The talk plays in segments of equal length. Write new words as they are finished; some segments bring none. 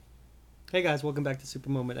Hey guys, welcome back to Super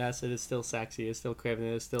Moment S. It is still Saxy, it is still Craven,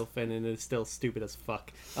 it is still Finn, and it is still stupid as fuck.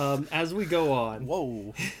 As we go on,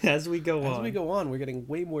 Whoa. as we go on, we're getting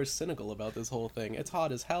way more cynical about this whole thing. It's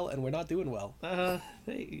hot as hell, and we're not doing well.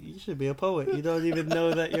 hey, you should be a poet. You don't even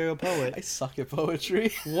know that you're a poet. I suck at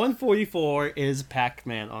poetry. 144 is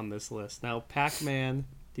Pac-Man on this list. Now, Pac-Man,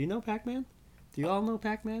 do you know Pac-Man? Do you all know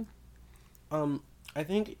Pac-Man? I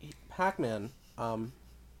think Pac-Man,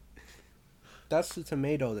 that's the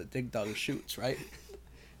tomato that Dig Dug shoots, right?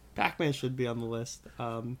 Pac-Man should be on the list.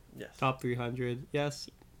 Yes. Top 300, yes.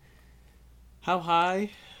 How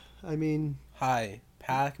high? I mean... Hi,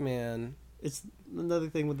 Pac-Man. It's another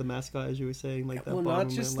thing with the mascot, as you were saying, like that. Well, not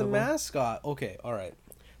just the mascot. Okay, alright.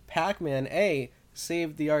 Pac-Man,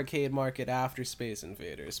 saved the arcade market after Space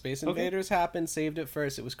Invaders. Space Invaders happened, saved it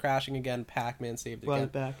first, it was crashing again, Pac-Man saved it Brought again.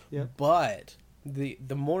 it back, yeah. But the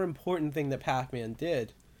more important thing that Pac-Man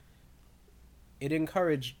did, it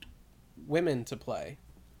encouraged women to play.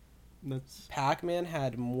 That's Pac-Man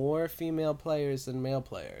had more female players than male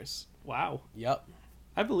players. wow. Yep.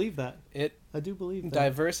 I believe that. It I do believe that.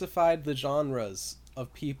 diversified the genres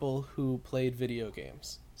of people who played video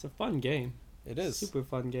games. It's a fun game. It is. Super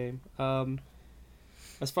fun game.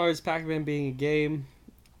 As far as Pac-Man being a game,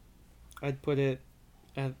 I'd put it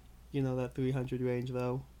at, that 300 range,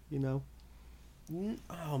 though,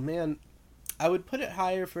 Oh, man. I would put it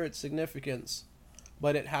higher for its significance,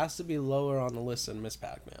 but it has to be lower on the list than Miss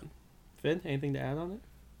Pac-Man. Finn, anything to add on it?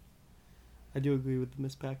 I do agree with the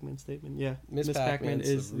Miss Pac-Man statement. Yeah, Miss Pac-Man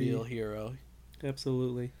is the real the... hero.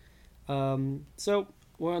 Absolutely. So,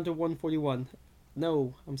 we're on to 141.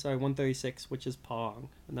 No, I'm sorry, 136, which is Pong,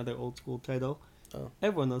 another old school title. Oh.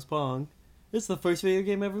 Everyone knows Pong. It's the first video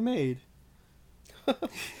game ever made.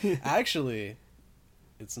 Actually,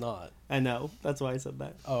 it's not. I know, that's why I said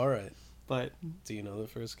that. Oh, alright. But Do you know the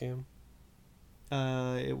first game?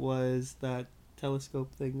 it was that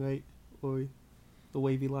telescope thing, right? Or the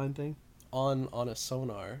wavy line thing? On a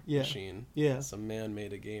sonar Yeah. machine. Yeah. Some man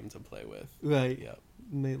made a game to play with. Right. Yep.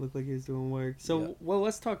 Made it look like he was doing work. So, Yeah. well,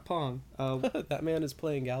 let's talk Pong. That man is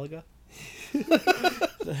playing Galaga.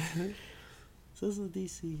 So this is a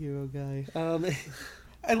DC hero guy.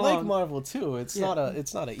 I like Pong. Marvel too. It's Yeah. not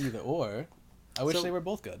a either or. I wish So- they were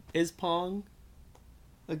both good. Is Pong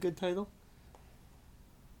a good title?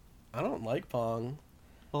 I don't like Pong.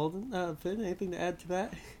 Holden, Finn, anything to add to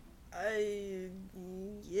that?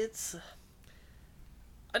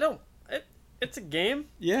 It's a game.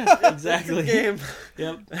 Yeah, exactly. It's a game.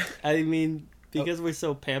 Yep. I mean, because we're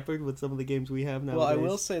so pampered with some of the games we have nowadays. Well, I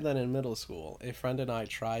will say that in middle school, a friend and I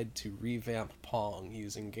tried to revamp Pong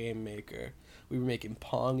using Game Maker. We were making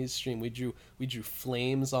Pong his stream. We drew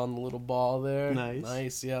flames on the little ball there.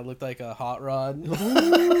 Nice. Yeah, it looked like a hot rod.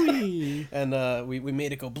 Ooh. And we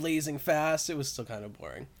made it go blazing fast. It was still kind of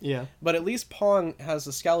boring. Yeah. But at least Pong has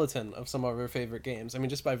a skeleton of some of our favorite games. I mean,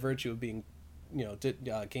 just by virtue of being,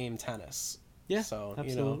 game tennis. Yeah, So,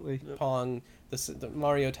 absolutely. Pong, the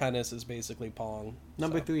Mario Tennis is basically Pong.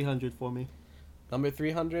 Number so. 300 for me. Number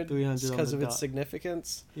 300? 300 Just on because the of its dot.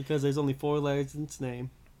 significance? Because there's only 4 letters in its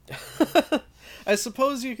name. I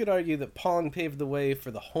suppose you could argue that Pong paved the way for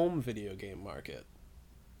the home video game market.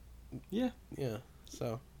 Yeah. Yeah,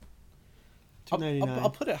 so... $2.99. I'll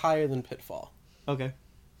put it higher than Pitfall. Okay.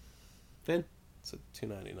 Finn? It's at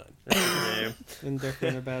 $2.99. Game.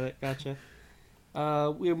 Indifferent about it. Gotcha.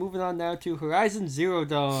 We are moving on now to Horizon Zero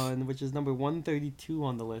Dawn, which is number 132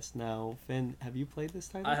 on the list now. Finn, have you played this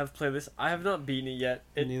title? I have played this. I have not beaten it yet.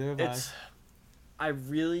 Neither have I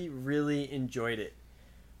really, really enjoyed it.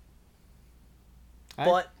 I-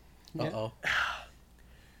 But Yeah. Uh-oh.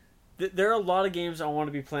 there are a lot of games I want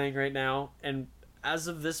to be playing right now, and as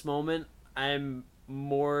of this moment, I'm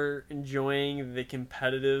more enjoying the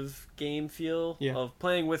competitive game feel Yeah. of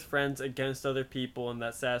playing with friends against other people and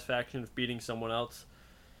that satisfaction of beating someone else.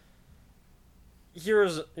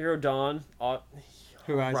 Zero Dawn,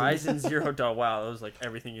 Horizon Zero Dawn. Wow, that was like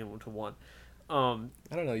everything into one. I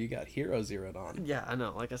don't know, you got Hero Zero Dawn. Yeah, I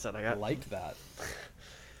know. Like I said, I I got liked that.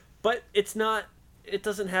 but it's not. It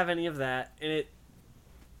doesn't have any of that, and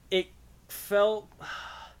it felt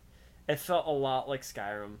a lot like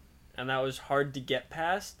Skyrim, and that was hard to get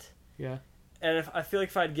past. Yeah. And I feel like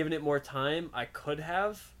if I'd given it more time, I could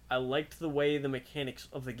have. I liked the way the mechanics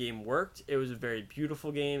of the game worked. It was a very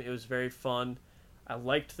beautiful game. It was very fun. I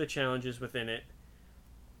liked the challenges within it.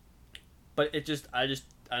 But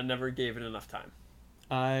I never gave it enough time.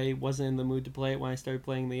 I wasn't in the mood to play it when I started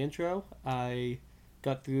playing the intro. I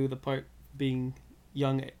got through the part being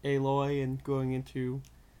young Aloy and growing into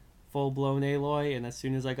full-blown Aloy, and as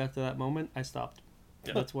soon as I got to that moment, I stopped.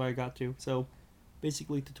 Yeah. That's where I got to. So,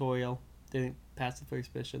 basically tutorial. Didn't pass the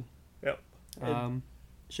first mission. Yep.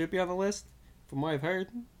 Should be on the list, from what I've heard.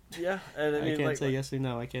 Yeah, and I mean, can't like, say yes or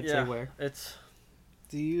no. I can't say where. It's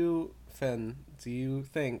Do you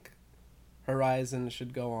think Horizon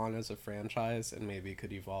should go on as a franchise and maybe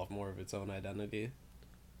could evolve more of its own identity?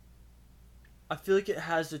 I feel like it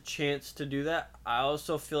has a chance to do that. I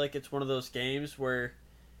also feel like it's one of those games where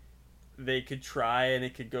they could try and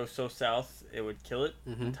it could go so south it would kill it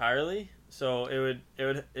entirely. So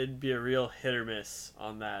it'd be a real hit or miss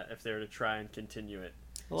on that if they were to try and continue it.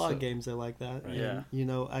 A lot of games are like that. Right. And, you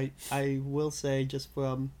know, I will say, just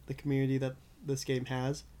from the community that this game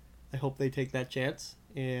has, I hope they take that chance,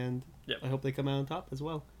 and I hope they come out on top as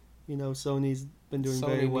well. You know, Sony's been doing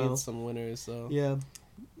very well. Sony needs some winners, so Yeah,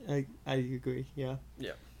 I agree. Yeah,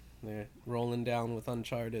 they're rolling down with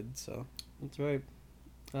Uncharted. So that's right.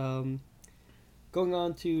 Going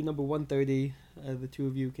on to number 130, the two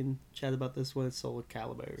of you can chat about this one. It's Soul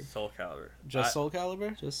Calibur. Soul Calibur. just Soul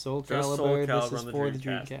Calibur. Just Soul Just Calibur. Soul Calibur This is on the for the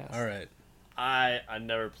Dreamcast. Dreamcast. All right. I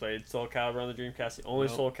never played Soul Calibur on the Dreamcast. The only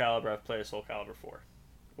Nope. Soul Calibur I've played is Soul Calibur 4,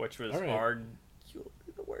 which was All right. arguably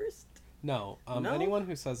the worst. No, No? anyone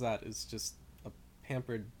who says that is just a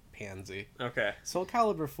pampered pansy. Okay. Soul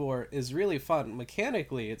Calibur 4 is really fun.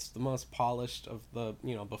 Mechanically, it's the most polished of the,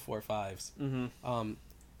 before fives. Mm-hmm.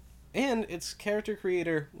 And its character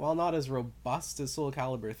creator, while not as robust as Soul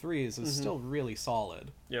Calibur 3's, is still really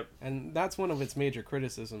solid. Yep. And that's one of its major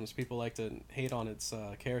criticisms. People like to hate on its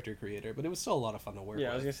character creator, but it was still a lot of fun to work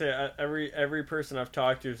Yeah, I was with. gonna say every person I've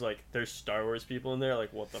talked to is like, there's Star Wars people in there.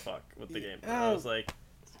 Like, what the fuck with the game? And I was like,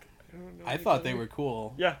 I thought they were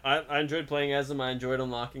cool. yeah, I enjoyed playing as them. I enjoyed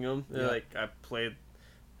unlocking them. Yeah. Like, I played,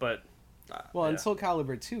 but Well, and yeah. Soul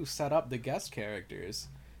Calibur 2 set up the guest characters.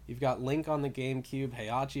 You've got Link on the GameCube,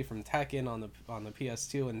 Heihachi from Tekken on the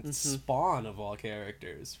PS2, and Spawn of all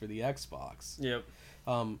characters for the Xbox. Yep.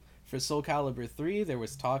 For Soul Calibur 3, there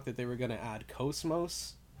was talk that they were going to add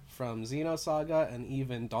Cosmos from Xenosaga and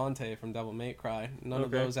even Dante from Devil May Cry. None of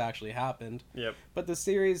Okay. those actually happened. Yep. But the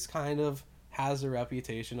series kind of has a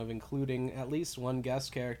reputation of including at least one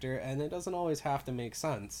guest character, and it doesn't always have to make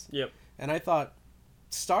sense. Yep. And I thought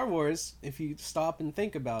Star Wars, if you stop and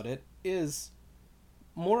think about it, is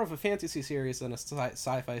more of a fantasy series than a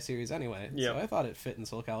sci-fi series anyway. Yep. So I thought it fit in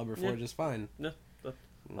Soul Calibur 4 just fine.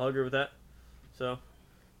 I'll agree with that. So,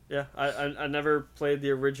 yeah, I never played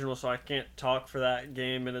the original, so I can't talk for that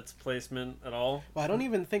game and its placement at all. Well, I don't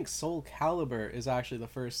even think Soul Calibur is actually the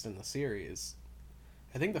first in the series.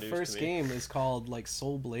 I think the News to first me. game is called like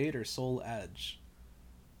Soul Blade or Soul Edge.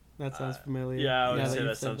 That sounds familiar. Yeah, I would now say you've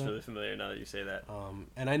that said sounds really familiar now that you say that.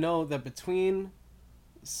 And I know that between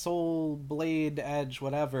Soul Blade, Edge,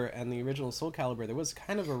 whatever, and the original Soul Calibur, there was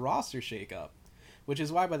kind of a roster shakeup, which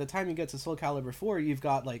is why by the time you get to Soul Calibur 4, you've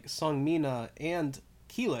got like Sung Mina and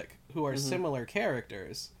Keelik, who are similar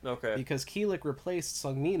characters, Okay. because Keelik replaced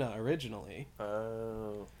Sung Mina originally.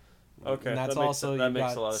 Oh. Okay. And that's that makes, also that you makes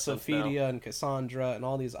got a lot of sense now. Sophidia and Cassandra and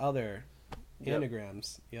all these other Yep.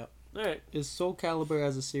 anagrams. Yep. All right. Is Soul Calibur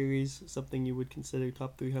as a series something you would consider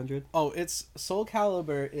top 300? Oh, it's Soul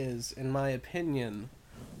Calibur is, in my opinion,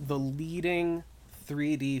 the leading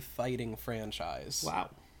 3D fighting franchise. Wow.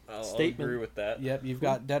 I'll Statement. agree with that. Yep, you've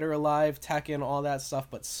got Dead or Alive, Tekken, all that stuff,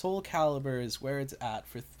 but Soul Calibur is where it's at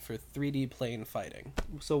for 3D plane fighting.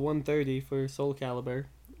 So 130 for Soul Calibur.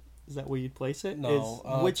 Is that where you'd place it? No,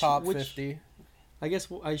 Is, top 50. I guess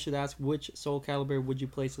I should ask, which Soul Calibur would you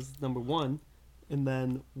place as number 1? And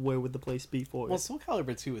then where would the place be for Well, it? Soul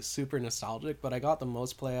Calibur 2 is super nostalgic, but I got the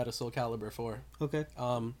most play out of Soul Calibur 4. Okay.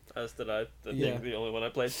 As did I. Yeah. The only one I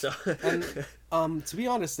played. So. And to be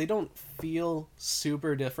honest, they don't feel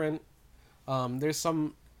super different. There's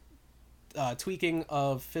some tweaking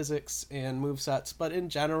of physics and movesets, but in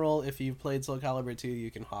general, if you've played Soul Calibur 2,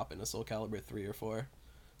 you can hop into Soul Calibur 3 or 4.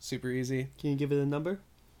 Super easy. Can you give it a number?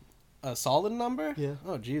 A solid number? Yeah.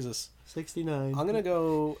 Oh, Jesus. 69. I'm gonna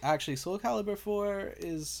go. Actually, Soul Calibur 4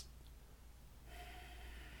 is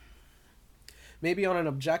maybe on an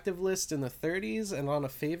objective list in the 30s, and on a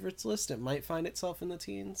favorites list, it might find itself in the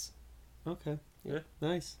teens. Okay. Yeah.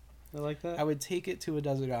 Nice. I like that. I would take it to a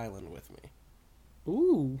desert island with me.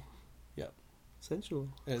 Ooh. Yep. Sensual.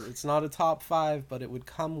 It's not a top 5, but it would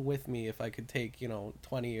come with me if I could take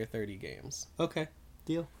 20 or 30 games. Okay.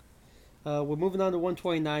 Deal. We're moving on to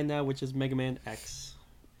 129 now, which is Mega Man X.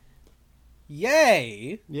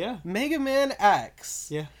 Yay! Yeah. Mega Man X.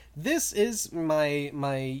 Yeah. This is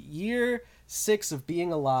my year 6 of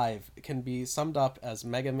being alive. It can be summed up as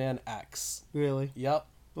Mega Man X. Really? Yep.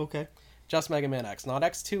 Okay. Just Mega Man X. Not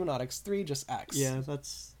X2, not X3, just X. Yeah,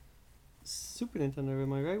 that's Super Nintendo,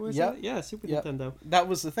 am I right? Where's Yep. that? Yeah, Super Yep. Nintendo. That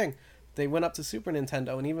was the thing. They went up to Super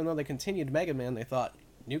Nintendo, and even though they continued Mega Man, they thought,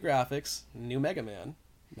 new graphics, new Mega Man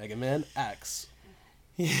X.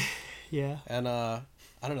 Yeah. And I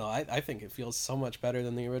don't know, I think it feels so much better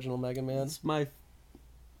than the original Mega Man It's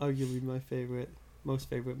arguably my most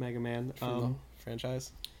favorite Mega Man. from the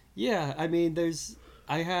franchise. Yeah, I mean,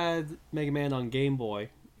 I had Mega Man on Game Boy,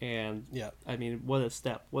 and Yeah. I mean, what a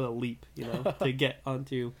step, what a leap, to get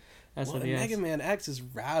onto SNES. Well, and Mega Man X is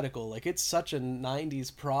radical. Like, it's such a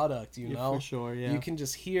 90s product, you Yeah, know? for sure, yeah. You can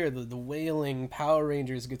just hear the wailing Power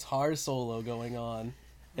Rangers guitar solo going on.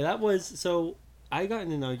 And that was, so I got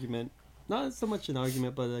in an argument, not so much an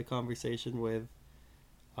argument, but a conversation with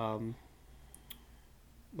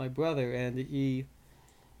my brother, and we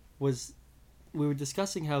were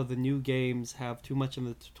discussing how the new games have too much in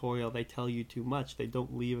the tutorial. They tell you too much. They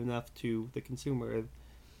don't leave enough to the consumer,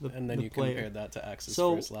 And then the you player. compared that to X's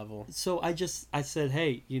So- first level. So I said,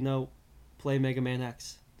 hey, play Mega Man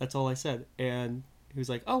X. That's all I said. And he was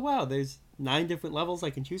like, oh, wow, there's 9 different levels I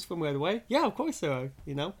can choose from right away? Yeah, of course there are,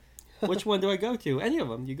 Which one do I go to? Any of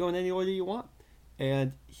them. You go in any order you want.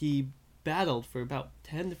 And he battled for about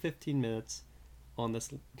 10 to 15 minutes on this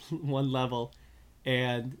one level.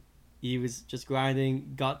 And he was just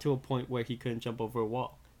grinding, got to a point where he couldn't jump over a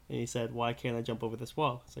wall. And he said, why can't I jump over this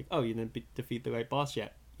wall? It's like, oh, you didn't defeat the right boss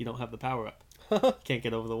yet. You don't have the power up. Can't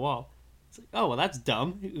get over the wall. It's like, oh, well, that's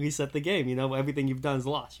dumb. Reset the game. Everything you've done is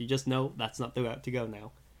lost. You just know that's not the route to go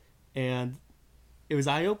now. And it was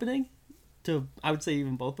eye-opening to, I would say,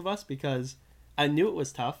 even both of us, because I knew it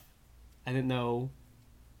was tough. I didn't know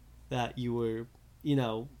that you were,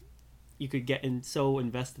 you could get so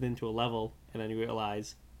invested into a level and then you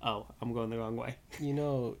realize, oh, I'm going the wrong way.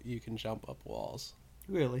 You can jump up walls.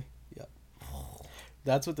 Really?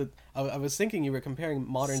 That's what I was thinking. You were comparing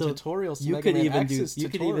modern So tutorials to you Mega could Man even X's you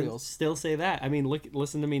could even tutorials. still say that. I mean,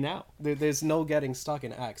 listen to me now. There's no getting stuck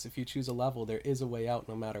in X. If you choose a level, there is a way out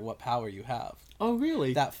no matter what power you have. Oh,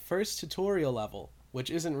 really? That first tutorial level, which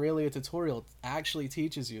isn't really a tutorial, actually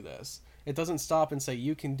teaches you this. It doesn't stop and say,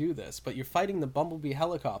 you can do this, but you're fighting the Bumblebee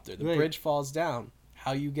helicopter. The Right. bridge falls down.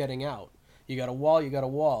 How you getting out? You got a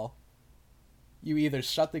wall. You either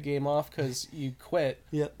shut the game off because you quit,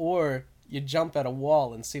 Yep. or you jump at a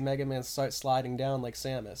wall and see Mega Man start sliding down like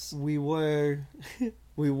Samus. We were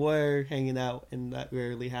hanging out, and that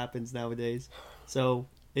rarely happens nowadays. So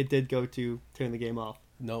it did go to turn the game off.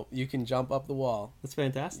 No, you can jump up the wall. That's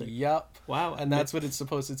fantastic. Yep. Wow. And that's what it's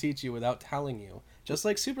supposed to teach you without telling you. Just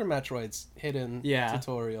like Super Metroid's hidden Yeah.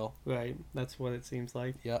 tutorial. Right. That's what it seems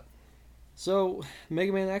like. Yep. So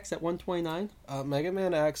Mega Man X at 129. Mega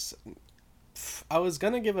Man X, I was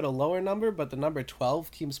going to give it a lower number, but the number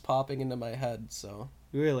 12 keeps popping into my head, so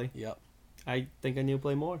Really? yep. I think I need to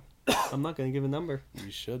play more. I'm not going to give a number.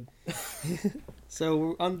 You should. So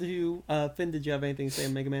we're on to Finn. Did you have anything to say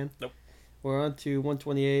on Mega Man? Nope. We're on to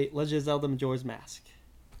 128. Legend of Zelda: Majora's Mask.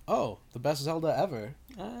 Oh, the best Zelda ever.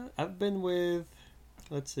 I've been with.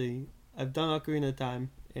 Let's see. I've done Ocarina of Time,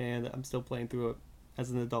 and I'm still playing through it as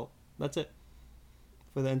an adult. That's it.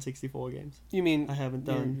 For the N64 games. You mean I haven't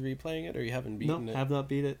you're done. replaying it, or you haven't No, beaten it? have not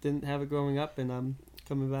beat it. Didn't have it growing up, and I'm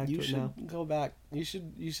coming back You to it should now. go back. You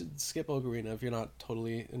should skip Ocarina if you're not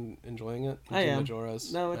totally enjoying it. I Do am.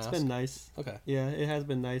 Majora's No, it's Mask. been nice. Okay. Yeah, it has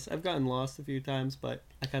been nice. I've gotten lost a few times, but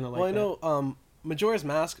I kind of like Well, I that. know Majora's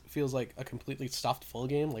Mask feels like a completely stuffed full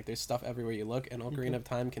game. Like, there's stuff everywhere you look, and Ocarina of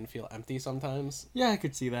Time can feel empty sometimes. Yeah, I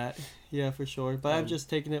could see that. Yeah, for sure. But I've Um, just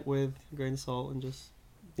taken it with a grain of salt and just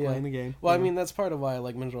Yeah. playing the game. Well, I you know? mean, that's part of why I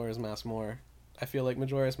like Majora's Mask more. I feel like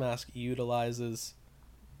Majora's Mask utilizes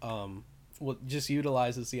just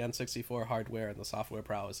utilizes the N64 hardware and the software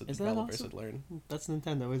prowess that Is that developers awesome? had learned. That's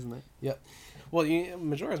Nintendo, isn't it? Well,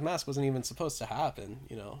 Majora's Mask wasn't even supposed to happen,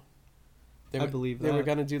 you know. I believe They were that.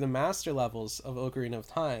 going to do the master levels of Ocarina of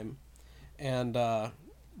Time, and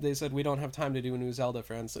they said, we don't have time to do a new Zelda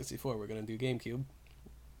for N64, we're going to do GameCube.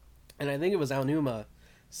 And I think it was Aonuma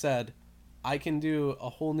said, I can do a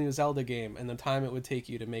whole new Zelda game in the time it would take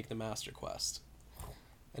you to make the Master Quest.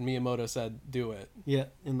 And Miyamoto said, do it. Yeah,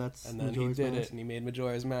 and that's And then Majora's he did Mask. it, and he made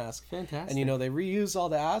Majora's Mask. Fantastic. And, they reused all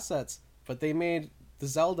the assets, but they made the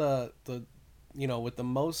Zelda, with the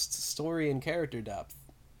most story and character depth,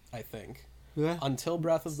 I think, yeah, until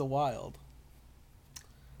Breath of the Wild.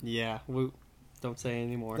 yeah. Don't say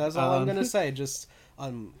anymore. That's all I'm going to say. Just,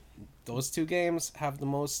 those two games have the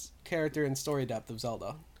most character and story depth of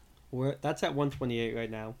Zelda. That's at 128 right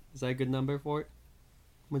now. Is that a good number for it?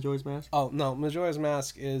 Majora's Mask? Oh, no, Majora's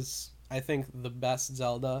Mask is, I think, the best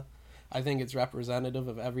Zelda. I think it's representative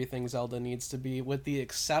of everything Zelda needs to be, with the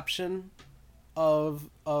exception of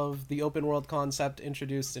the open world concept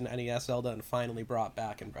introduced in NES Zelda and finally brought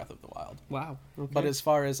back in Breath of the Wild. Wow. Okay. But as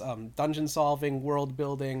far as dungeon solving, world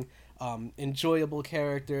building, enjoyable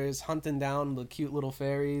characters, hunting down the cute little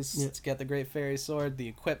fairies Yeah. to get the Great Fairy Sword, the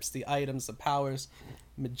equips, the items, the powers.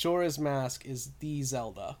 Majora's Mask is the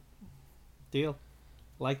Zelda. Deal.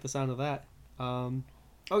 Like the sound of that.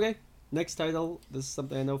 Okay, next title. This is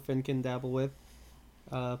something I know Finn can dabble with.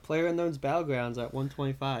 PlayerUnknown's Battlegrounds at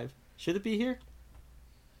 125. Should it be here?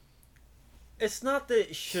 It's not that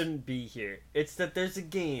it shouldn't be here. It's that there's a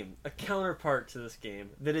game, a counterpart to this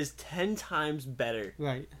game, that is 10 times better,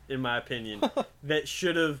 Right. in my opinion, that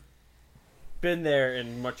should have been there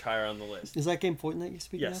and much higher on the list. Is that game Fortnite you're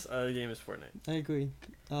speaking Yes, of? the game is Fortnite. I agree.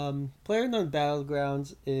 PlayerUnknown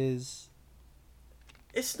Battlegrounds is...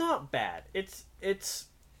 It's not bad. It's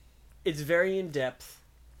very in depth,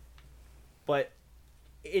 but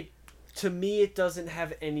to me it doesn't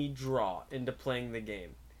have any draw into playing the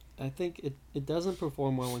game. I think it doesn't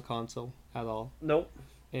perform well on console at all. Nope.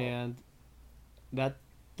 And that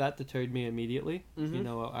deterred me immediately. Mhm. You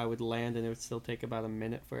know, I would land and it would still take about a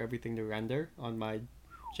minute for everything to render on my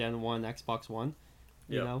Gen 1 Xbox One.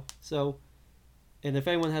 You Yep. know? So, and if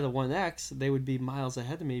anyone had a 1X, they would be miles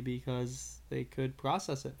ahead of me because they could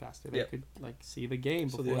process it faster. They Yep. could, like, see the game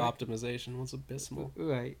So before the I optimization was abysmal.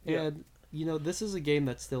 Right. Yeah. And, you know, this is a game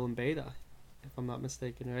that's still in beta, if I'm not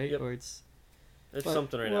mistaken, right? Yep. Or it's... It's But-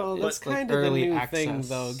 something right Well, now. that's But like kind of the early new access. thing,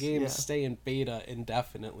 though. Games Yeah. stay in beta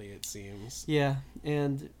indefinitely, it seems. Yeah,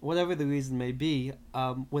 and whatever the reason may be,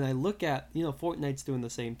 when I look at, you know, Fortnite's doing the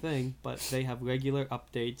same thing, but they have regular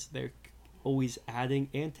updates. They're always adding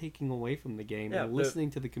and taking away from the game Yeah, and the- listening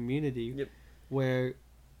to the community. Yep. Where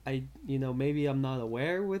maybe I'm not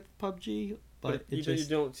aware with PUBG, but it you just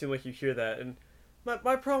don't seem like you hear that. And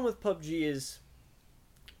my problem with PUBG is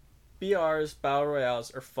BRs, Battle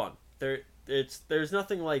Royales, are fun. There's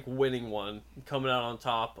nothing like winning one, coming out on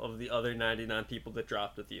top of the other 99 people that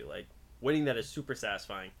dropped with you. Like, winning that is super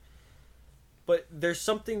satisfying. But there's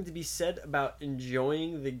something to be said about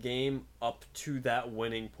enjoying the game up to that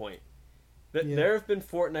winning point. Yeah. There have been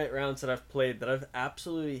Fortnite rounds that I've played that I've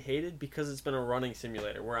absolutely hated because it's been a running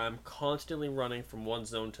simulator where I'm constantly running from one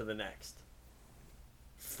zone to the next.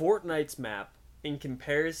 Fortnite's map, in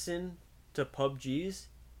comparison to PUBG's,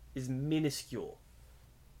 is minuscule.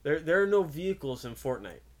 There are no vehicles in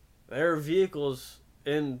Fortnite. There are vehicles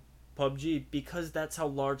in PUBG because that's how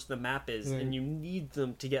large the map is, Right. and you need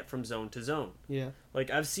them to get from zone to zone. yeah, Like,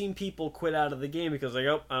 I've seen people quit out of the game because, like,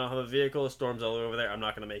 oh, I don't have a vehicle, a storm's all over there, I'm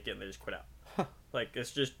not going to make it, and they just quit out. Like,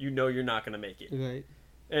 it's just, you're not going to make it. right.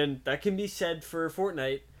 And that can be said for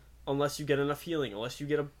Fortnite unless you get enough healing, unless you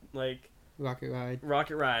get a, like, Rocket Ride.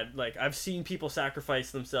 rocket ride. Like, I've seen people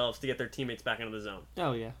sacrifice themselves to get their teammates back into the zone.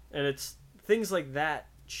 Oh yeah, And it's things like that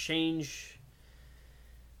change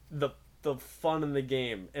the fun in the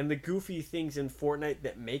game. And the goofy things in Fortnite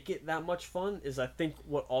that make it that much fun is, I think,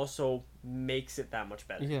 what also makes it that much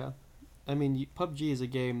better. yeah. I mean, PUBG is a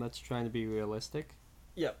game that's trying to be realistic.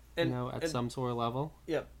 Yep. And, you know, at and, some sort of level.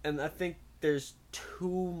 Yep. And I think there's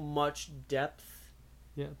too much depth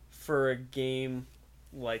Yeah. for a game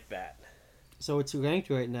like that. So it's ranked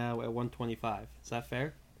right now at 125. Is that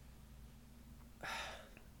fair?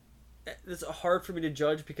 It's hard for me to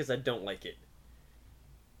judge because I don't like it.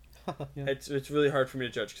 Yeah. It's really hard for me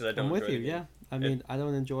to judge because I don't I'm with enjoy you, the game. yeah. I mean, I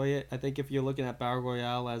don't enjoy it. I think if you're looking at Battle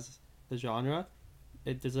Royale as the genre,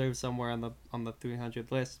 it deserves somewhere on the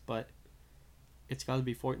 300 list, but it's got to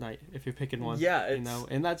be Fortnite if you're picking one. Yeah, you it's- know,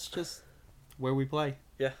 and that's just where we play.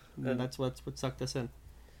 Yeah, And that's what sucked us in.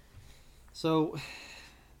 So,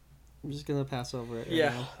 I'm just going to pass over it right Yeah,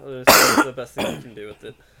 now. that's the best thing you can do with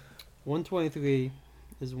it. 123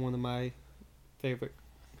 is one of my favorite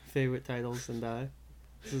titles, and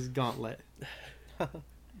this is Gauntlet.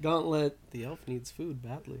 Gauntlet The elf needs food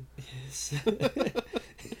badly. is...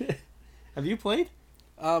 Have you played?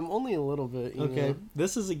 Only a little bit. You Okay, know.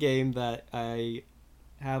 this is a game that I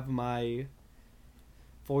have my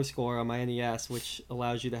 4-score on my NES, which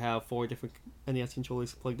allows you to have 4 different NES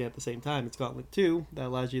controllers plugged in at the same time. It's Gauntlet 2 that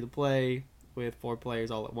allows you to play with 4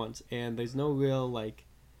 players all at once, and there's no real, like,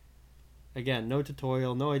 again, no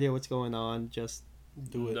tutorial, no idea what's going on, just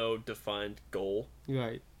Do it. No defined goal.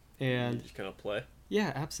 right. You And just kind of play.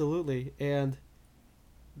 yeah, absolutely, and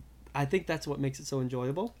I think that's what makes it so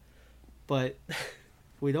enjoyable, but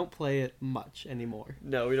we don't play it much anymore.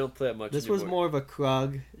 No, we don't play it much This was anymore. more of a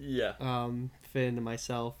Krug, Yeah. Finn and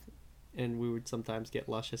myself, and we would sometimes get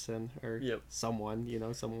Luscious in, or Yep.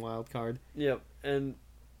 someone, some wild card. Yep. And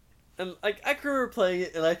And like I can remember playing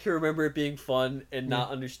it, and I can remember it being fun and not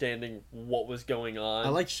understanding what was going on. I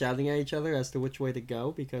like shouting at each other as to which way to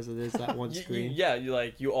go because it is that one screen.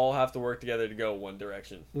 You all have to work together to go one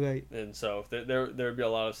direction, Right. and so there would be a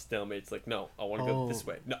lot of stalemates. Like, no, I want to go this Oh.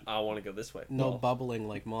 way. No, I want to go this way. No Well, bubbling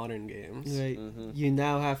like modern games. Right. Mhm. You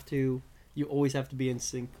now have to. You always have to be in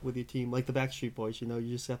sync with your team, like the Backstreet Boys. You know, you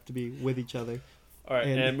just have to be with each other. All right,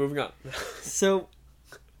 And- and moving on. So,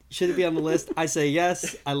 should it be on the list? I say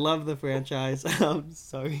yes. I love the franchise. I'm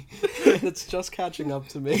sorry. It's just catching up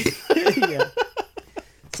to me. Yeah.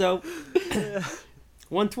 So,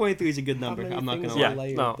 123 is a good number. many I'm not things gonna are lie.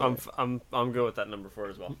 Yeah, layered no, there. I'm good with that number 4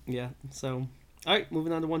 as well. Yeah. So, all right,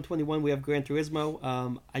 moving on to 121, we have Gran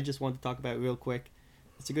Turismo. I just want to talk about it real quick.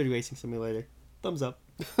 It's a good racing simulator. Thumbs up.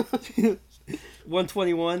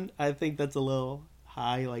 121, I think that's a little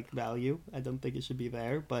high, like, value. I don't think it should be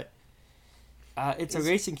there, but it's a Is-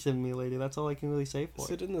 racing simulator. That's all I can really say for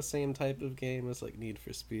Is it. it in the same type of game as like Need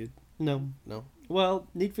for Speed? No. No. Well,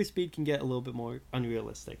 Need for Speed can get a little bit more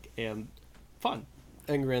unrealistic and fun.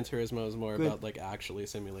 And Gran Turismo is more Good. about like actually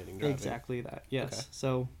simulating driving. Exactly that. Yes. Okay.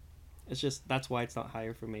 So it's just that's why it's not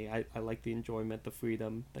higher for me. I like the enjoyment, the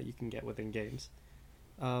freedom that you can get within games.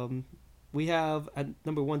 We have at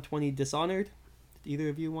number 120 Dishonored. Did either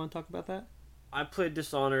of you want to talk about that? I played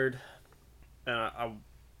Dishonored, and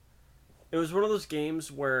it was one of those games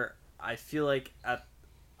where I feel like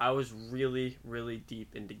I was really, really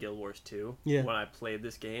deep into Guild Wars 2 Yeah. when I played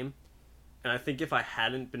this game. And I think if I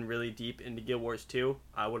hadn't been really deep into Guild Wars 2,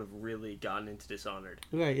 I would have really gotten into Dishonored.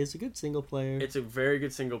 Right, it's a good single player. It's a very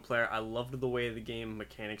good single player. I loved the way the game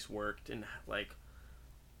mechanics worked, and like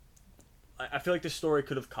I feel like the story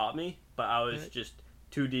could have caught me, but I was Right. just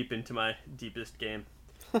too deep into my deepest game.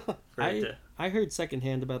 For it to, I heard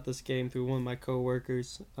secondhand about this game through one of my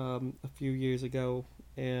coworkers a few years ago,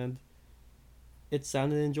 and it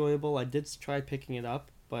sounded enjoyable. I did try picking it up,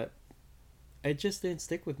 but it just didn't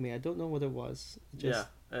stick with me. I don't know what it was. yeah,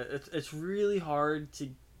 it's really hard to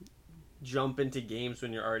jump into games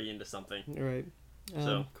when you're already into something. All right.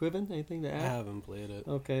 So- Quiven, anything to I add? haven't played it.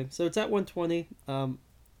 Okay, so it's at 120. I'm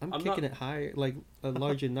I'm kicking not- it higher, like a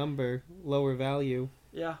larger number, lower value.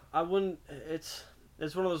 Yeah, I wouldn't. It's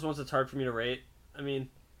one of those ones that's hard for me to rate. I mean,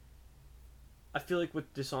 I feel like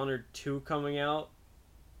with Dishonored 2 coming out,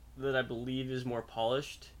 that I believe is more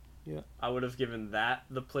polished. Yeah. I would have given that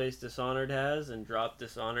the place Dishonored has and dropped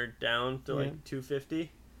Dishonored down to Yeah. like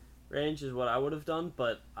 250 range is what I would have done.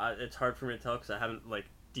 But it's hard for me to tell because I haven't like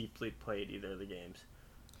deeply played either of the games.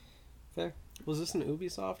 Fair, Was this an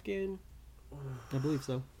Ubisoft game? I believe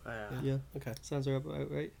so. Yeah, Okay. sounds about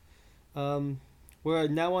right. We're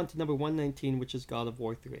now on to number 119, which is God of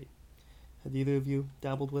War 3. Have either of you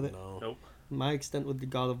dabbled with it? No. Nope. My extent with the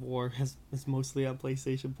God of War is mostly on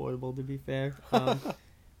PlayStation Portable, to be fair.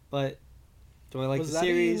 But do I like Was the that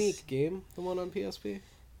series? a unique game? The one on PSP?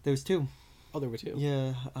 There's two. Oh, there were two.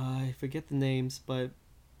 Yeah, I forget the names, but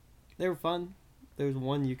they were fun. There was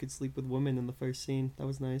one you could sleep with women in the first scene. That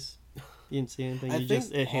was nice. You didn't see anything. I You think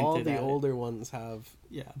just it all hinted the at it. older ones have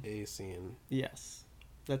Yeah. a scene. Yes,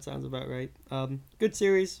 that sounds about right. Good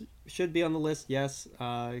series, should be on the list. Yes,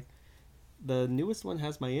 the newest one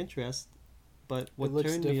has my interest, but what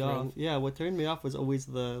looks turned me off? different. Yeah, what turned me off was always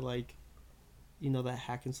the that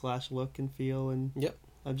hack and slash look and feel, and Yep.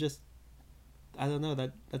 I don't know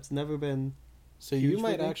that's never been. So Huge you for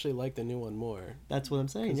might me. actually like the new one more. That's what I'm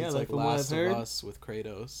saying. 'Cause Yeah, it's like like from what I've Last of heard, Us with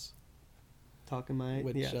Kratos. talking my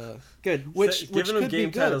Which, yeah, good. which Giving him could be game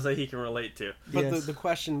good. titles that he can relate to. But Yes. the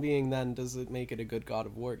question being then, does it make it a good God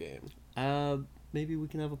of War game? Maybe we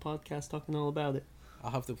can have a podcast talking all about it. I'll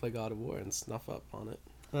have to play God of War and snuff up on it.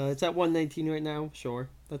 It's at 119 right now. Sure,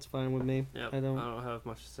 that's fine with me. Yeah, I don't. have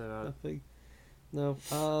much to say about it. Nothing.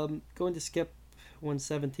 No. Going to skip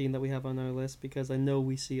 117 that we have on our list because I know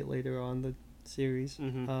we see it later on the series.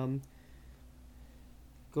 Mm-hmm.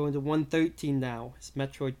 Going to 113 now. It's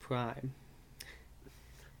Metroid Prime.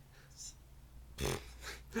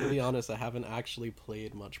 To be honest, I haven't actually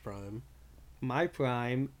played much Prime. My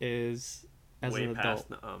Prime is as Way an past.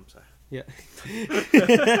 adult. No, I'm sorry. Yeah.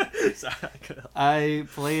 Sorry, I couldn't help. I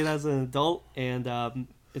played as an adult, and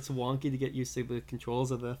it's wonky to get used to the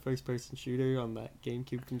controls of the first-person shooter on that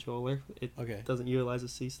GameCube controller. It Okay. doesn't utilize a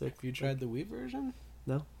C-stick. Have you tried the Wii version?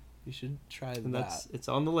 No. You should try And that. it's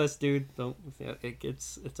on the list, dude. Don't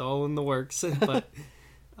it's all in the works, but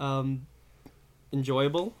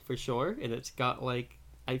enjoyable for sure, and it's got like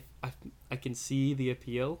I can see the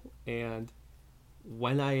appeal, and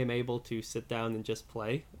when I am able to sit down and just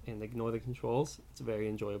play and ignore the controls, it's a very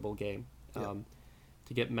enjoyable game. Yeah.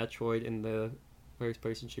 To get Metroid in the first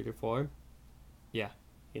person shooter form, yeah,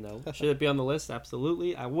 Should it be on the list?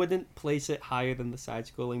 Absolutely. I wouldn't place it higher than the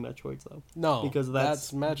side-scrolling Metroids, though. No, Because that's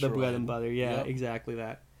the Metroid. bread and butter. Yeah, Yep. exactly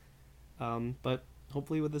that. But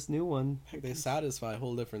hopefully with this new one... Heck, they satisfy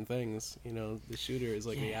whole different things. The shooter is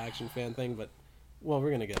like the action fan thing, but well,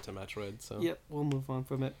 we're gonna get to Metroid, so Yep, we'll move on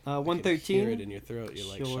from it. I can 113. hear it in your throat. You're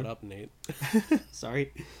like, Sure. shut up, Nate.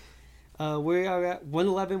 Sorry. We are at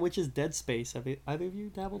 111, which is Dead Space. Have either of you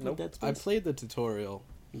dabbled Nope. with Dead Space? I played the tutorial.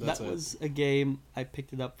 That's that it. was a game I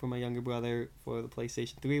picked it up from my younger brother for the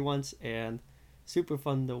PlayStation 3 once, and super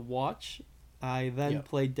fun to watch. I then Yep.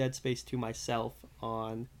 played Dead Space 2 myself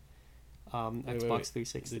on Xbox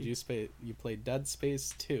 360. Did you play Dead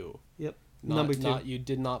Space 2? Yep. Not, Number 2. You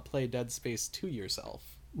did not play Dead Space 2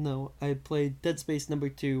 yourself. No, I played Dead Space number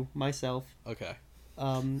 2 myself Okay.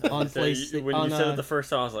 on So PlayStation. when you said it the first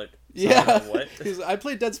time, I was like, Yeah. what? Because I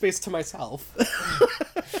played Dead Space to myself.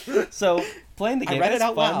 So playing the I game, read it it's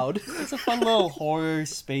out fun. loud. It's a fun little horror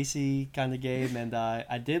spacey kind of game, and I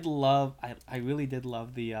really did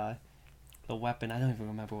love the weapon. I don't even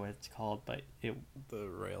remember what it's called, but it The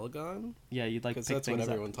railgun? yeah, you'd like Because pick that's what things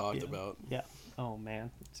up. everyone talked Yeah. about. Yeah. Oh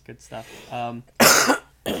man, it's good stuff.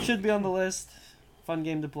 Should be on the list. Fun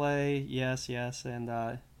game to play. Yes, and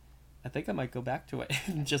I think I might go back to it.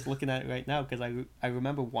 Just looking at it right now because I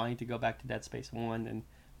remember wanting to go back to Dead Space 1 and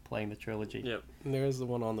playing the trilogy. Yep. And there is the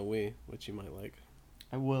one on the Wii, which you might like.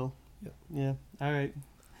 I will. Yeah. Yeah. All right.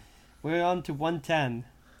 We're on to 110.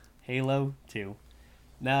 Halo 2.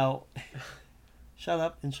 Now, shut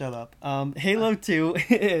up and shut up. Halo 2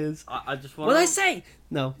 is. I just want. What did I say?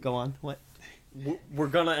 No, go on. What? We're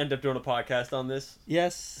gonna end up doing a podcast on this,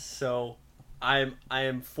 Yes. so I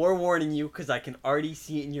am forewarning you because I can already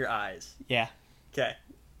see it in your eyes. Yeah. Okay.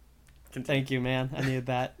 Thank you, man. I needed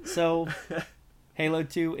that. So, Halo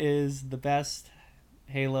 2 is the best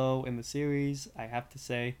Halo in the series, I have to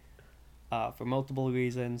say, for multiple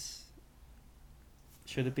reasons.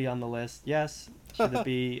 Should it be on the list? Yes. Should it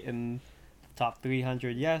be in the top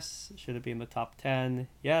 300? Yes. Should it be in the top 10?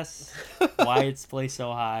 Yes. Why it's placed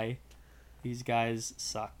so high? These guys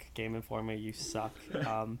suck. Game Informer, you suck.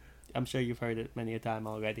 I'm sure you've heard it many a time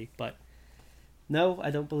already, but no, I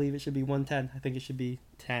don't believe it should be 110. I think it should be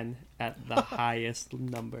 10 at the highest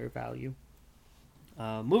number value.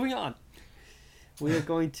 Moving on. We are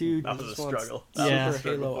going to... That was a This one's struggle. Yeah. That was a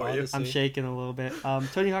Super struggle Halo for you. Odyssey. I'm shaking a little bit.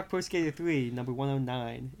 Tony Hawk Pro Skater 3, number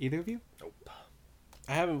 109. Either of you?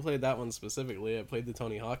 I haven't played that one specifically. I played the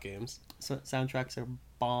Tony Hawk games. So, soundtracks are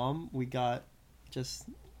bomb. We got just...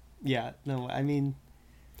 Yeah, no, I mean...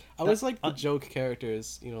 I always like the joke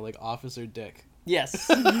characters, like Officer Dick. Yes.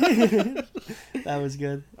 That was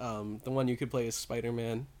good. The one you could play as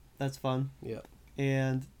Spider-Man. That's fun. Yeah.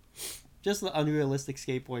 And just the unrealistic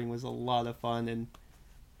skateboarding was a lot of fun,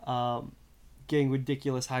 and getting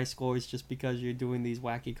ridiculous high scores just because you're doing these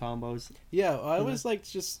wacky combos. Yeah, I always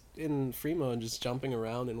liked just in free mode, just jumping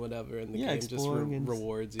around and whatever, and the Yeah, game just exploring and-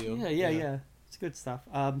 rewards you. Yeah. It's good stuff.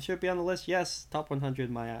 Should it be on the list? Yes. Top 100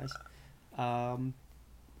 in my eyes.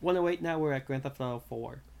 108 now, we're at Grand Theft Auto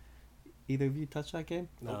 4. Either of you touch that game?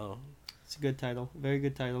 No. It's a good title. Very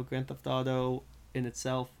good title. Grand Theft Auto in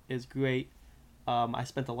itself is great. I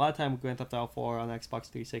spent a lot of time with Grand Theft Auto 4 on Xbox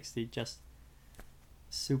 360. Just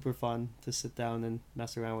super fun to sit down and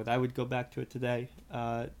mess around with. I would go back to it today.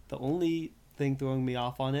 The only thing throwing me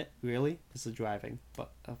off on it, really, is the driving.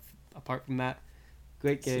 But apart from that,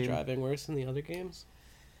 great Is the game. driving worse than the other games?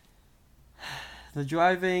 The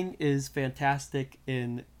driving is fantastic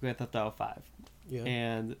in Grand Theft Auto 5. Yeah.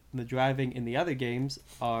 And the driving in the other games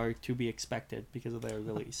are to be expected because of their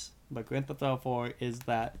release. But Grand Theft Auto 4 is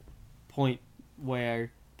that point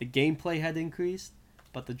where the gameplay had increased,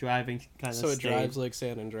 but the driving kind of So it stayed. drives like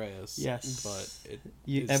San Andreas. Yes. But it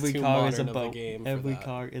You, is every too car is a modern of a boat. game for Every that.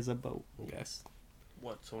 car is a boat. Okay. Yes.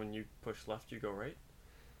 What? So when you push left, you go right?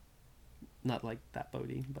 Not like that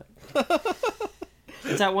boating, but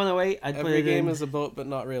it's at 108. I'd put Every it game in is a boat, but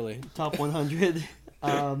not really. top 100.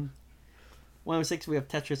 106 we have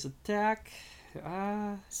Tetris Attack. It's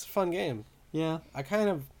a fun game. Yeah.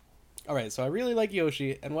 Alright, so I really like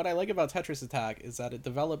Yoshi, and what I like about Tetris Attack is that it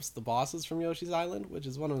develops the bosses from Yoshi's Island, which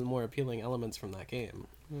is one of the more appealing elements from that game.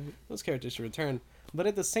 Right. Those characters should return. But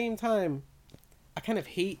at the same time, I kind of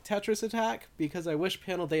hate Tetris Attack because I wish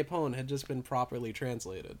Panel de Pon had just been properly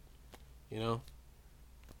translated. You know?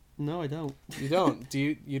 No, I don't. You don't.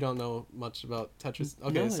 You don't know much about Tetris?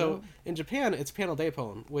 Okay, No, I so don't. in Japan, it's Panel de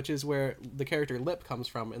Pon, which is where the character Lip comes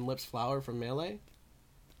from, and Lip's flower from Melee.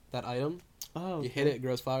 That item. Oh. You hit it, it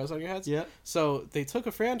grows flowers on your heads. Yep. So they took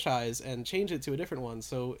a franchise and changed it to a different one.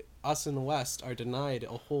 So us in the West are denied a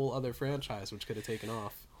whole other franchise which could have taken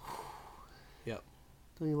off. Yep.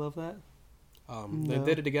 Don't you love that? They No.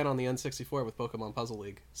 did it again on the N64 with Pokemon Puzzle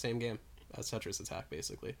League. Same game as Tetris Attack,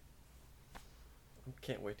 basically.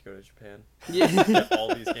 Can't wait to go to Japan. Yeah. Get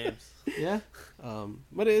all these games. Yeah.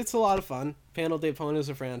 But it's a lot of fun. Panel Daytona is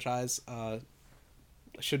a franchise.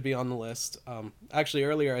 Should be on the list. Actually,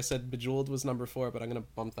 earlier I said Bejeweled was number 4, but I'm going to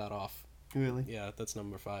bump that off. Really. Yeah, that's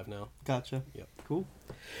number 5 now. Gotcha. Yep. Cool.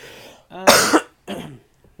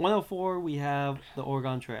 104, we have the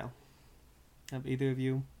Oregon Trail. Have either of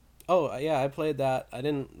you? Oh, yeah, I played that. I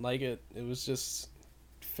didn't like it. It was just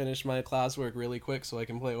finish my classwork really quick so I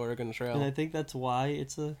can play Oregon Trail. And I think that's why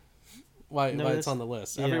it's a... Why No, it's that's- on the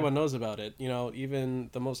list. yeah. Everyone knows about it. You know, even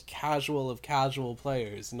the most casual of casual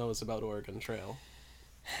players knows about Oregon Trail.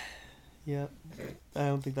 Yeah. I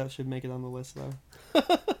don't think that should make it on the list, though.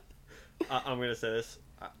 I'm gonna say this.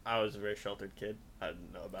 I was a very sheltered kid. I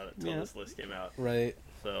didn't know about it until Yeah. this list came out. Right.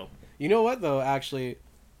 So You know what, though, actually?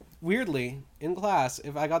 Weirdly, in class,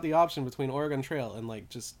 if I got the option between Oregon Trail and, like,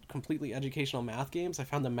 just completely educational math games, I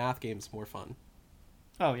found the math games more fun.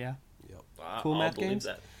 Oh, yeah. Cool I'll math believe games?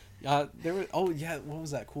 that. There were... Oh, yeah, what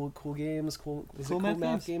was that? Cool Games? Was Cool it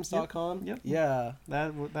Math Games? coolmathgames.com? Yep. Yeah.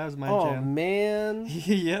 That was my Oh, jam. man.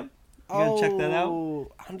 Yep. You gotta check that out.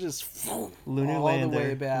 Oh, I'm just... Lunar all Lander. the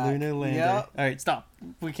way back. Lunar Lander. Yep. All right, stop.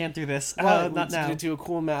 We can't do this. What? Not Let's now. do a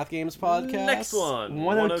Cool Math Games podcast? Next one.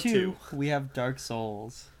 102, we have Dark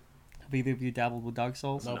Souls. Have either of you dabbled with Dark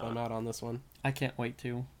Souls? Nope, No. I'm out on this one. I can't wait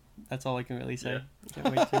to. That's all I can really say. Yeah.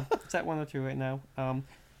 Can't wait to. It's at 102 right now.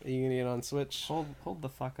 Are you gonna get on Switch? Hold the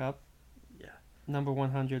fuck up. Yeah. Number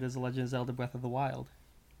 100 is The Legend of Zelda Breath of the Wild.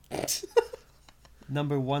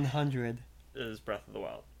 Number 100. Is Breath of the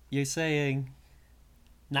Wild You're saying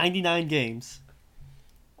 99 games.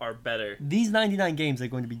 are better. These 99 games are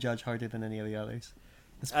going to be judged harder than any of the others.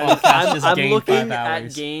 This I'm, podcast just I'm gained looking 5 at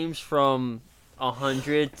hours. games from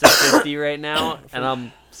 100 to 50 right now, and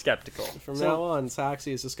I'm skeptical. From So- now on,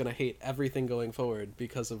 Saxy is just gonna hate everything going forward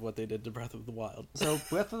because of what they did to Breath of the Wild. So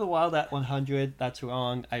Breath of the Wild at 100, that's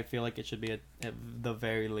wrong. I feel like it should be at the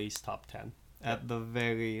very least top 10. At the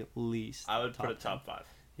very least. I would put it 10. top 5.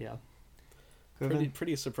 Yeah.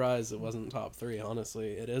 Pretty surprised it wasn't top 3,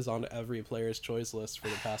 honestly. It is on every player's choice list for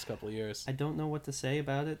the past couple of years. I don't know what to say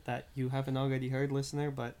about it that you haven't already heard, listener,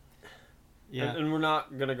 but yeah. And we're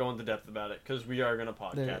not going to go into depth about it because we are going to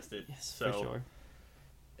There- podcast it. Yes, So for sure.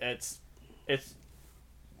 it's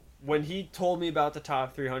when he told me about the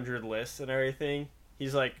top 300 lists and everything,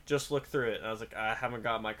 he's like, just look through it. And I was like, I haven't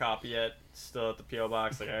got my copy yet. It's still at the P.O.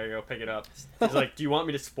 box. Like, I gotta go pick it up. He's like, do you want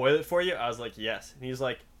me to spoil it for you? I was like, yes. And he's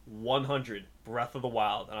like, 100 Breath of the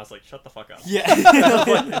Wild. And I was like, shut the fuck up. Yeah.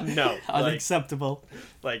 Like, no. Like, Unacceptable.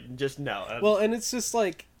 just no. Well, and it's just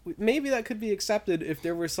like, maybe that could be accepted if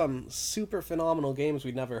there were some super phenomenal games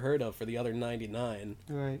we'd never heard of for the other 99.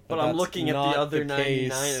 Right. but I'm that's looking at not the other the 99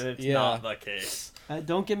 case. and it's Yeah. not the case.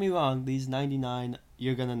 Don't get me wrong, these 99,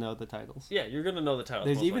 you're going to know the titles. Yeah, you're going to know the title.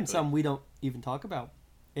 There's most even likely. some we don't even talk about.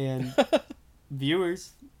 And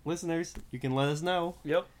viewers, listeners, you can let us know.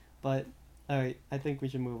 Yep. But, alright, I think we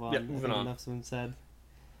should move on. Yeah, I moving think on. enough's been said.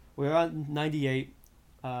 We're on 98,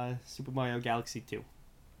 Super Mario Galaxy 2.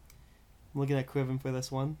 I'm looking at Quiven for this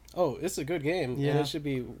one. Oh, it's a good game. Yeah. And it should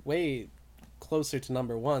be way closer to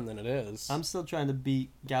number 1 than it is. I'm still trying to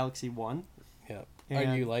beat Galaxy 1. Yeah. And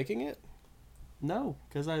Are you liking it? No,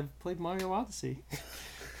 because I've played Mario Odyssey.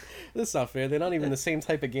 That's not fair. They're not even the same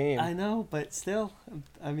type of game. I know, but still,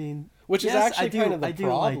 I mean... Which is yes, actually I do, kind of the I do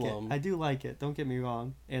problem. Like it. I do like it, don't get me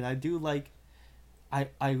wrong. And I do like... I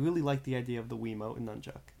really like the idea of the Wiimote and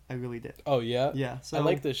Nunchuck. I really did. Oh, yeah? Yeah, so... I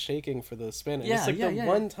like the shaking for the spin. Yeah, It's like yeah, the yeah,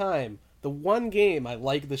 one time, the one game I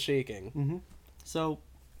like the shaking. Mm-hmm. So,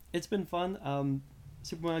 it's been fun.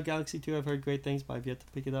 Super Mario Galaxy 2, I've heard great things, but I've yet to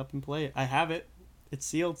pick it up and play it. I have it. It's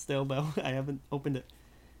sealed still, though. I haven't opened it.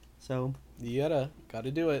 So, You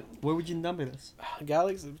gotta do it. where would you number this?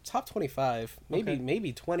 Galaxy, top 25. Okay.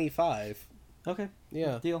 Maybe 25. Okay.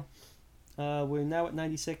 Yeah. Deal. We're now at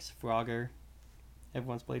 96. Frogger.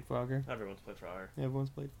 Everyone's played Frogger. Everyone's played Frogger. Everyone's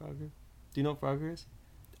played Frogger. Do you know what Frogger is?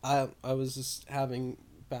 I was just having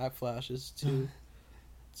backflashes to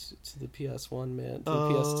the PS1, man. To the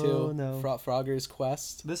PS2. no. Frogger's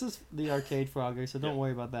Quest. This is the arcade Frogger, so don't Yeah.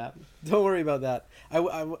 worry about that. Don't worry about that.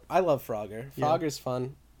 I love Frogger. Yeah. Frogger's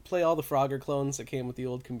fun. Play all the Frogger clones that came with the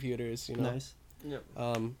old computers, you know. Nice. Yep.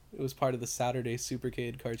 It was part of the Saturday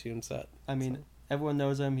Supercade cartoon set. I mean, everyone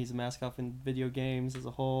knows him. He's a mascot in video games as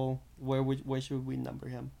a whole. Where should we number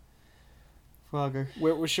him? Frogger.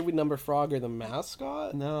 Where should we number Frogger, the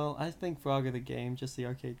mascot? No, I think Frogger the game, just the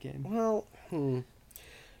arcade game. Well,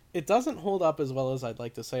 It doesn't hold up as well as I'd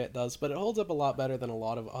like to say it does, but it holds up a lot better than a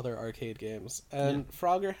lot of other arcade games. And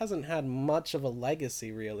Frogger hasn't had much of a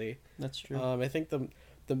legacy, really. That's true. I think the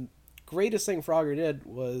greatest thing Frogger did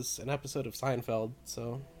was an episode of Seinfeld.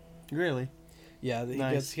 So Really? yeah,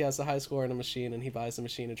 Nice. he has the high score in a machine, and he buys the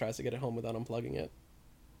machine and tries to get it home without unplugging it.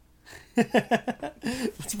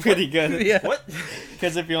 That's pretty good. Yeah. What?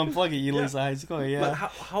 Because if you unplug it, you lose the high score. But Yeah.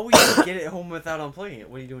 how will you get it home without unplugging it?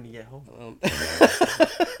 What are you doing to get home?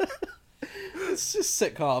 It's just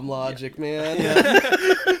sitcom logic, man.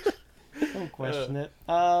 Don't question it.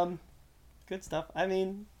 Good stuff. I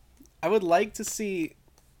mean, I would like to see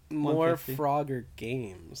more 150. Frogger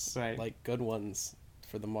games, Right. like good ones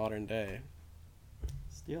for the modern day.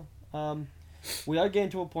 still. We are getting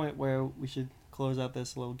to a point where we should close out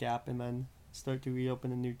this little gap and then start to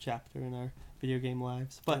reopen a new chapter in our video game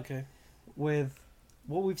lives. But Okay. with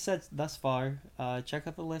what we've said thus far, check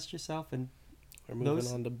out the list yourself and We're moving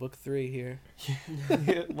Those- on to book 3 here.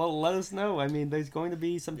 well, let us know. I mean, there's going to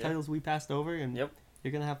be some Yeah. titles we passed over, and Yep.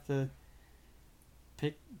 you're gonna have to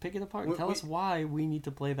pick it apart. We- Tell we- us why we need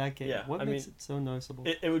to play that game. Yeah, What I makes mean, it so noticeable?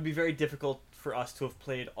 It would be very difficult for us to have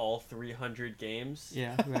played all 300 games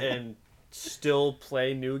Yeah, right. and still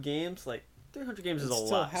play new games. Like 300 games is a Still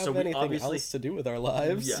lot. have So we anything obviously else to do with our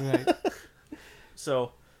lives. Yeah. Right.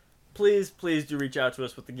 So please do reach out to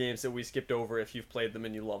us with the games that we skipped over if you've played them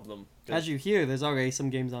and you love them. 'Cause- As you hear, there's already some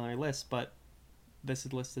games on our list, but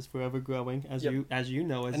this list is forever growing, as Yep. you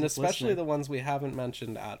know, as And a especially listener. the ones we haven't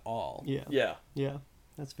mentioned at all. Yeah, yeah.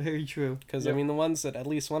 that's very true. Because, Yep. I mean, the ones that at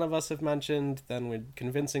least one of us have mentioned, then we're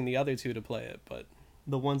convincing the other two to play it, but...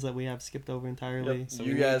 The ones that we have skipped over entirely. Yep. So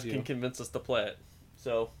you we guys need can you. convince us to play it.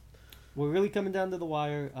 So We're really coming down to the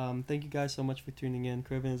wire. Thank you guys so much for tuning in.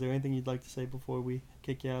 Craven, is there anything you'd like to say before we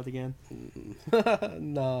kick you out again?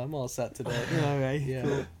 No, I'm all set today. All right. Yeah.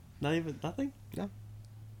 Cool. Nothing?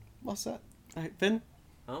 All set. All right, Finn?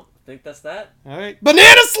 I think that's that. All right.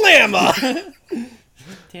 Banana Slammer!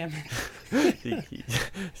 Damn it.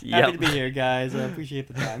 Happy to be here, guys. I appreciate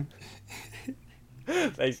the time.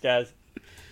 Thanks, guys.